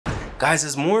Guys,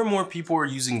 as more and more people are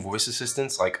using voice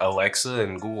assistants like Alexa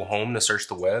and Google Home to search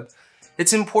the web,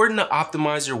 it's important to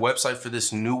optimize your website for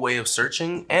this new way of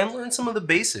searching and learn some of the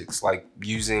basics like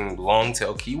using long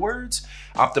tail keywords,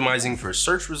 optimizing for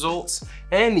search results,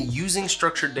 and using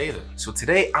structured data. So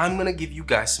today I'm gonna give you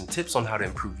guys some tips on how to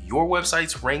improve your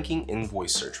website's ranking in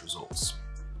voice search results.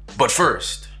 But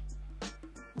first,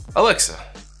 Alexa,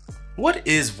 what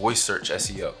is voice search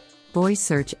SEO? Voice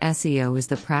search SEO is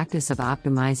the practice of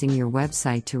optimizing your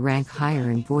website to rank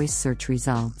higher in voice search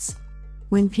results.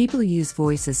 When people use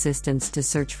voice assistants to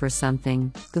search for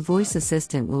something, the voice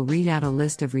assistant will read out a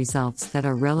list of results that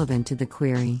are relevant to the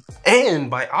query. And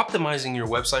by optimizing your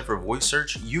website for voice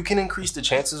search, you can increase the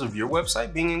chances of your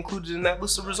website being included in that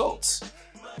list of results.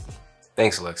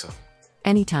 Thanks, Alexa.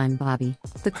 Anytime, Bobby.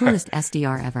 The coolest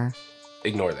SDR ever.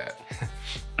 Ignore that.